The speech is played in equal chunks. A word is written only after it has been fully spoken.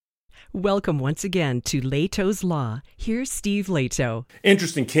Welcome once again to Leto's Law. Here's Steve Leto.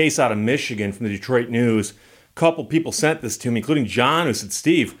 Interesting case out of Michigan from the Detroit News. A couple people sent this to me, including John, who said,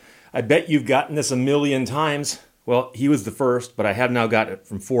 Steve, I bet you've gotten this a million times. Well, he was the first, but I have now got it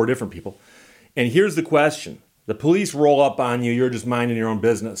from 4 different people. And here's the question. The police roll up on you. You're just minding your own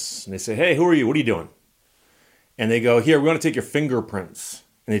business. And they say, hey, who are you? What are you doing? And they go, here, we want to take your fingerprints.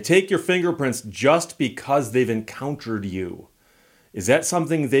 And they take your fingerprints just because they've encountered you. Is that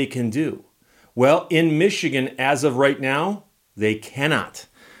something they can do? Well, in Michigan, as of right now, they cannot.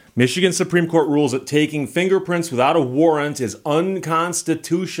 Michigan Supreme Court rules that taking fingerprints without a warrant is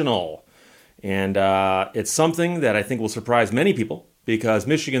unconstitutional. And it's something that I think will surprise many people because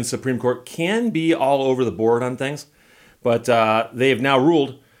Michigan Supreme Court can be all over the board on things. But they have now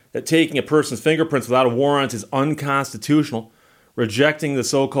ruled that taking a person's fingerprints without a warrant is unconstitutional, rejecting the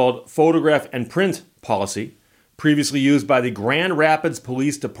so-called photograph and print policy previously used by the Grand Rapids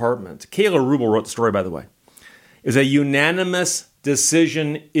Police Department. Kayla Rubel wrote the story, by the way. It was a unanimous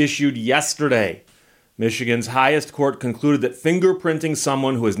decision issued yesterday. Michigan's highest court concluded that fingerprinting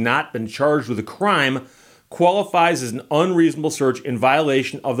someone who has not been charged with a crime qualifies as an unreasonable search in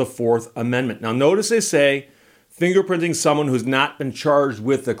violation of the Fourth Amendment. Now, notice they say fingerprinting someone who's not been charged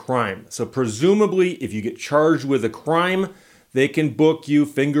with a crime. So presumably, if you get charged with a crime, they can book you,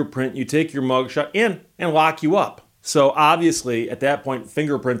 fingerprint you, take your mugshot in, and lock you up. So obviously, at that point,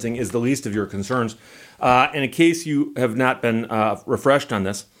 fingerprinting is the least of your concerns. And in case you have not been refreshed on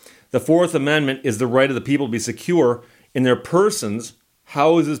this, the Fourth Amendment is the right of the people to be secure in their persons,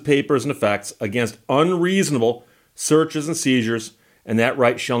 houses, papers, and effects against unreasonable searches and seizures, and that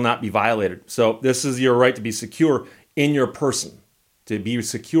right shall not be violated. So this is your right to be secure in your person, to be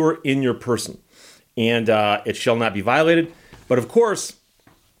secure in your person, and it shall not be violated. But of course,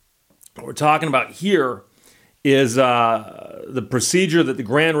 what we're talking about here is the procedure that the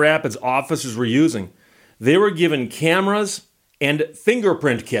Grand Rapids officers were using. They were given cameras and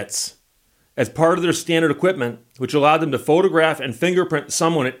fingerprint kits as part of their standard equipment, which allowed them to photograph and fingerprint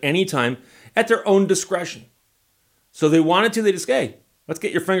someone at any time at their own discretion. So they wanted to, they just, hey, let's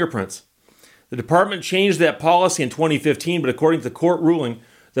get your fingerprints. The department changed that policy in 2015, but according to the court ruling,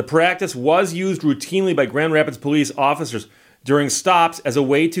 the practice was used routinely by Grand Rapids police officers during stops as a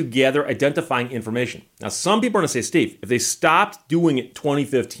way to gather identifying information. Now, some people are going to say, Steve, if they stopped doing it in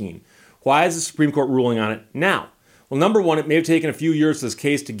 2015, why is the Supreme Court ruling on it now? Well, number one, it may have taken a few years for this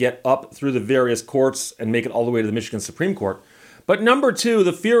case to get up through the various courts and make it all the way to the Michigan Supreme Court. But number two,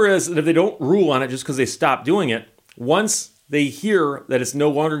 the fear is that if they don't rule on it just because they stopped doing it, once they hear that it's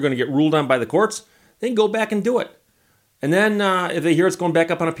no longer going to get ruled on by the courts, they can go back and do it. And then if they hear it's going back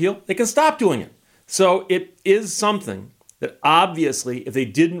up on appeal, they can stop doing it. So it is something that obviously, if they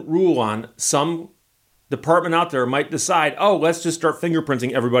didn't rule on, some department out there might decide, oh, let's just start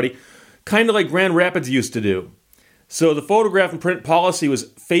fingerprinting everybody, kind of like Grand Rapids used to do. So the photograph and print policy was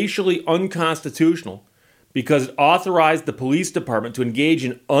facially unconstitutional because it authorized the police department to engage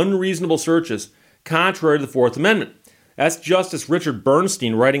in unreasonable searches contrary to the Fourth Amendment. That's Justice Richard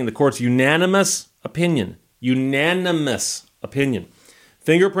Bernstein writing in the court's unanimous opinion. Unanimous opinion.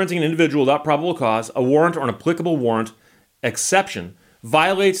 Fingerprinting an individual without probable cause, a warrant or an applicable warrant exception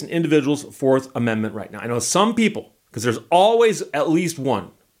violates an individual's Fourth Amendment right. Now, I know some people, because there's always at least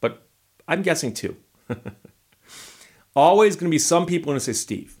one, but I'm guessing 2. Always going to be some people going to say,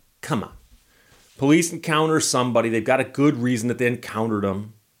 Steve, come on. Police encounter somebody. They've got a good reason that they encountered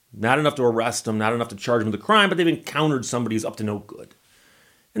them. Not enough to arrest them, not enough to charge them with a crime, but they've encountered somebody who's up to no good.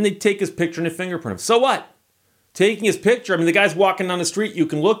 And they take his picture and they fingerprint him. So what? Taking his picture, I mean, the guy's walking down the street. You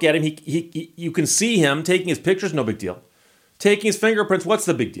can look at him. You can see him. Taking his picture is no big deal. Taking his fingerprints, what's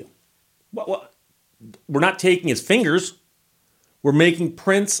the big deal? What? We're not taking his fingers. We're making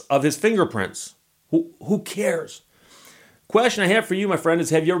prints of his fingerprints. Who cares? Question I have for you, my friend,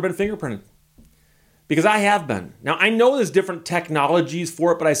 is have you ever been fingerprinted? Because I have been. Now, I know there's different technologies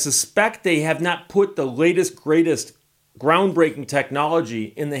for it, but I suspect they have not put the latest, greatest, groundbreaking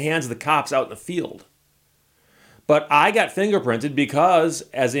technology in the hands of the cops out in the field. But I got fingerprinted because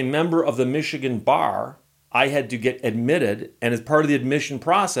as a member of the Michigan Bar, I had to get admitted, and as part of the admission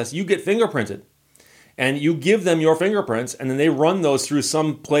process, you get fingerprinted. And you give them your fingerprints, and then they run those through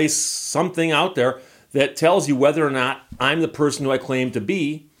some place, something out there that tells you whether or not I'm the person who I claim to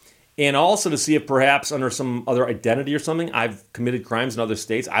be, and also to see if perhaps under some other identity or something, I've committed crimes in other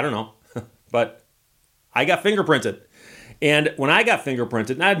states. I don't know. But I got fingerprinted. And when I got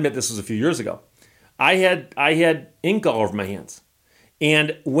fingerprinted, and I admit this was a few years ago, I had ink all over my hands.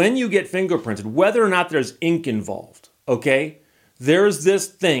 And when you get fingerprinted, whether or not there's ink involved, okay, there's this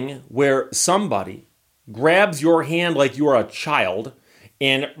thing where somebody grabs your hand like you are a child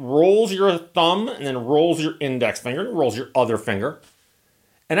and rolls your thumb and then rolls your index finger and rolls your other finger.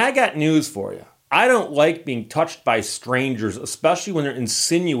 And I got news for you. I don't like being touched by strangers, especially when they're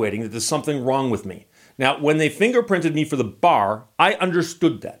insinuating that there's something wrong with me. Now, when they fingerprinted me for the bar, I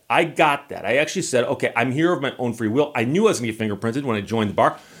understood that. I got that. I actually said, okay, I'm here of my own free will. I knew I was going to get fingerprinted when I joined the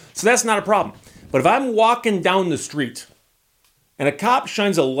bar, so that's not a problem. But if I'm walking down the street and a cop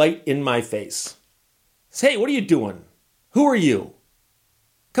shines a light in my face, says, hey, what are you doing? Who are you?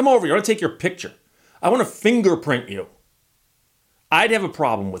 Come over here. I want to take your picture. I want to fingerprint you. I'd have a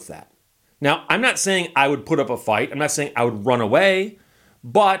problem with that. Now, I'm not saying I would put up a fight. I'm not saying I would run away.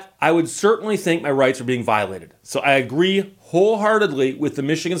 But I would certainly think my rights are being violated. So I agree wholeheartedly with the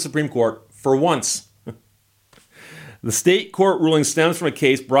Michigan Supreme Court for once. The state court ruling stems from a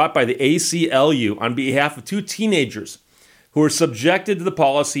case brought by the ACLU on behalf of two teenagers who were subjected to the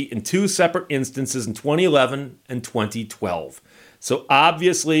policy in two separate instances in 2011 and 2012. So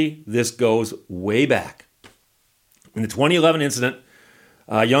obviously, this goes way back. In the 2011 incident,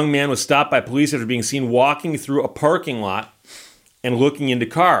 a young man was stopped by police after being seen walking through a parking lot and looking into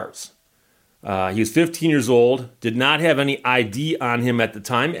cars. He was 15 years old, did not have any ID on him at the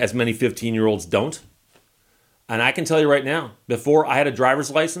time, as many 15-year-olds don't. And I can tell you right now, before I had a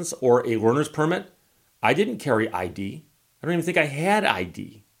driver's license or a learner's permit, I didn't carry ID. I don't even think I had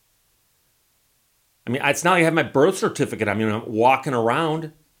ID. I mean, it's not like I have my birth certificate. I mean, I'm walking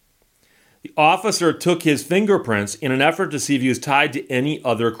around. The officer took his fingerprints in an effort to see if he was tied to any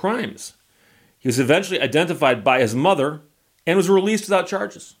other crimes. He was eventually identified by his mother and was released without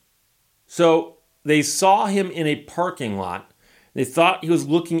charges. So they saw him in a parking lot. They thought he was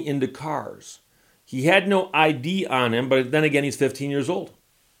looking into cars. He had no ID on him, but then again, he's 15 years old.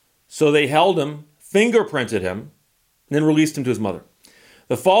 So they held him, fingerprinted him, and then released him to his mother.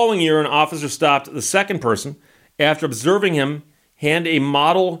 The following year, an officer stopped the second person after observing him hand a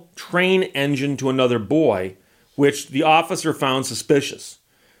model train engine to another boy, which the officer found suspicious.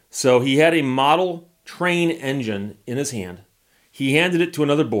 So he had a model train engine in his hand. He handed it to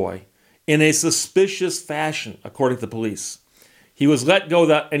another boy in a suspicious fashion, according to the police. He was let go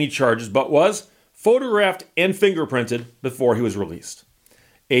without any charges, but was photographed and fingerprinted before he was released.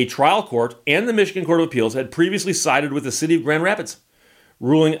 A trial court and the Michigan Court of Appeals had previously sided with the city of Grand Rapids,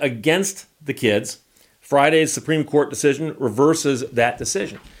 ruling against the kids. Friday's Supreme Court decision reverses that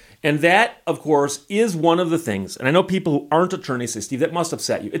decision. And that, of course, is one of the things, and I know people who aren't attorneys say, Steve, that must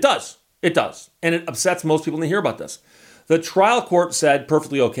upset you. It does. It does. And it upsets most people when they hear about this. The trial court said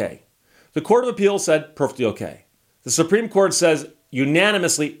perfectly okay. The Court of Appeals said perfectly okay. The Supreme Court says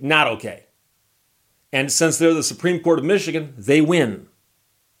unanimously not okay. And since they're the Supreme Court of Michigan, they win.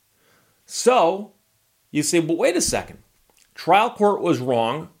 So you say, well, wait a second. Trial court was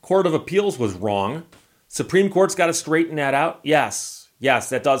wrong. Court of Appeals was wrong. Supreme Court's got to straighten that out. Yes,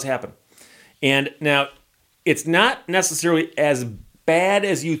 that does happen. And now, it's not necessarily as bad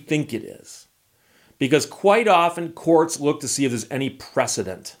as you think it is, because quite often courts look to see if there's any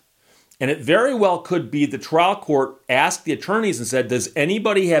precedent. And it very well could be the trial court asked the attorneys and said, does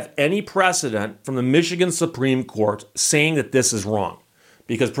anybody have any precedent from the Michigan Supreme Court saying that this is wrong?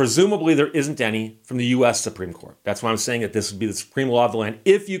 Because presumably there isn't any from the U.S. Supreme Court. That's why I'm saying that this would be the supreme law of the land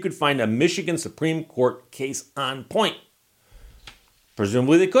if you could find a Michigan Supreme Court case on point.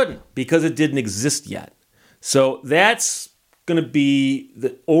 Presumably they couldn't, because it didn't exist yet. So that's going to be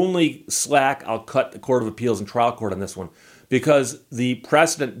the only slack I'll cut the Court of Appeals and trial court on this one, because the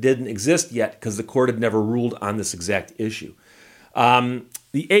precedent didn't exist yet because the court had never ruled on this exact issue. The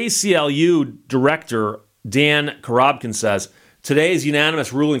ACLU director, Dan Korobkin, says, today's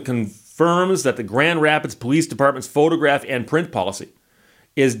unanimous ruling confirms that the Grand Rapids Police Department's photograph and print policy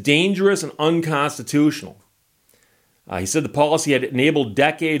is dangerous and unconstitutional. He said the policy had enabled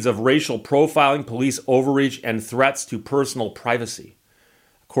decades of racial profiling, police overreach, and threats to personal privacy.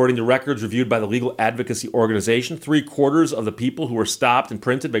 According to records reviewed by the legal advocacy organization, 3/4 of the people who were stopped and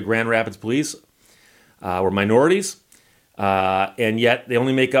printed by Grand Rapids Police were minorities, and yet they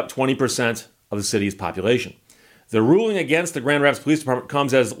only make up 20% of the city's population. The ruling against the Grand Rapids Police Department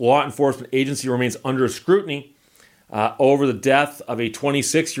comes as law enforcement agency remains under scrutiny over the death of a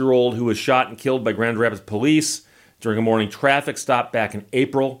 26-year-old who was shot and killed by Grand Rapids police during a morning traffic stop back in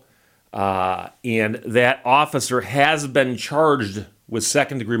April. And that officer has been charged with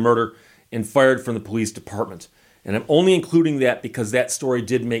second-degree murder and fired from the police department. And I'm only including that because that story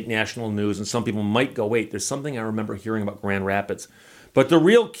did make national news, and some people might go, wait, there's something I remember hearing about Grand Rapids. But the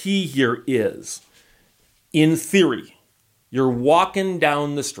real key here is, in theory, you're walking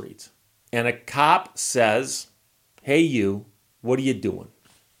down the street, and a cop says, hey, you, what are you doing?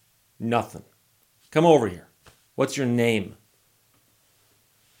 Nothing. Come over here. What's your name?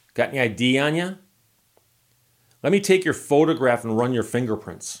 Got any ID on you? Let me take your photograph and run your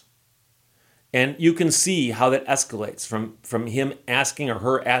fingerprints. And you can see how that escalates from him asking or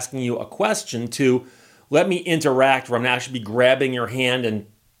her asking you a question to let me interact where I'm going to actually be grabbing your hand and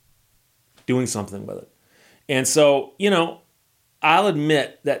doing something with it. And so, I'll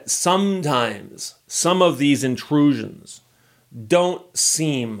admit that sometimes some of these intrusions don't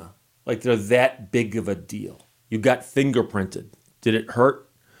seem like they're that big of a deal. You got fingerprinted. Did it hurt?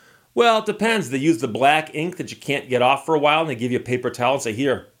 Well, it depends. They use the black ink that you can't get off for a while, and they give you a paper towel and say,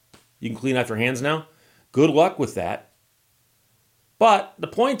 here, you can clean off your hands now. Good luck with that. But the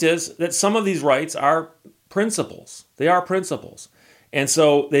point is that some of these rights are principles. They are principles. And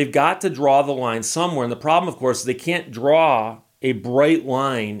so they've got to draw the line somewhere. And the problem, of course, is they can't draw a bright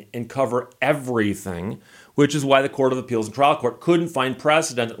line and cover everything, which is why the Court of Appeals and Trial Court couldn't find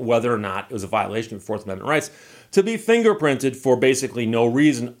precedent whether or not it was a violation of Fourth Amendment rights to be fingerprinted for basically no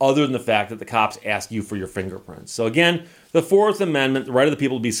reason other than the fact that the cops ask you for your fingerprints. So again, the Fourth Amendment, the right of the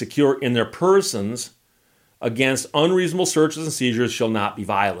people to be secure in their persons against unreasonable searches and seizures shall not be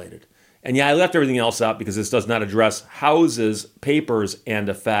violated. And yeah, I left everything else out because this does not address houses, papers, and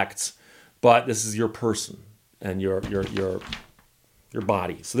effects, but this is your person and your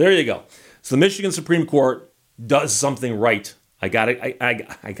body. So there you go. So the Michigan Supreme Court does something right. I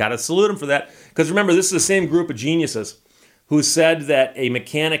gotta salute them for that. Because remember, this is the same group of geniuses who said that a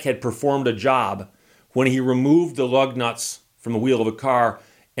mechanic had performed a job when he removed the lug nuts from the wheel of a car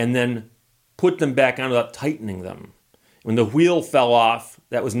and then put them back on without tightening them. When the wheel fell off,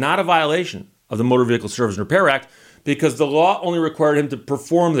 that was not a violation of the Motor Vehicle Service and Repair Act because the law only required him to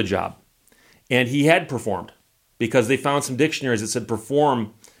perform the job. And he had performed because they found some dictionaries that said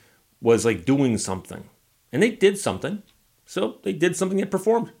perform was like doing something. And they did something. So they did something and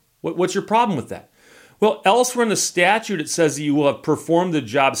performed. What's your problem with that? Well, elsewhere in the statute, it says that you will have performed the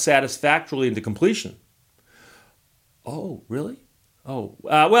job satisfactorily into completion. Oh, really? Oh,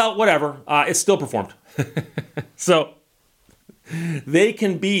 well, whatever. It's still performed. So they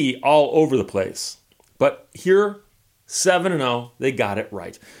can be all over the place. But here, 7-0, they got it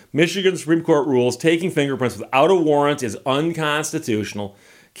right. Michigan Supreme Court rules taking fingerprints without a warrant is unconstitutional.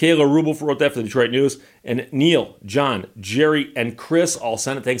 Kayla Rubel wrote that for the Detroit News. And Neil, John, Jerry, and Chris all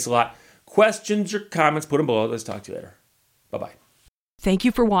sent it. Thanks a lot. Questions or comments, put them below. Let's talk to you later. Bye-bye. Thank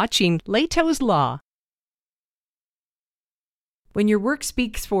you for watching Lehto's Law. When your work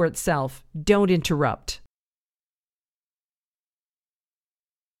speaks for itself, don't interrupt.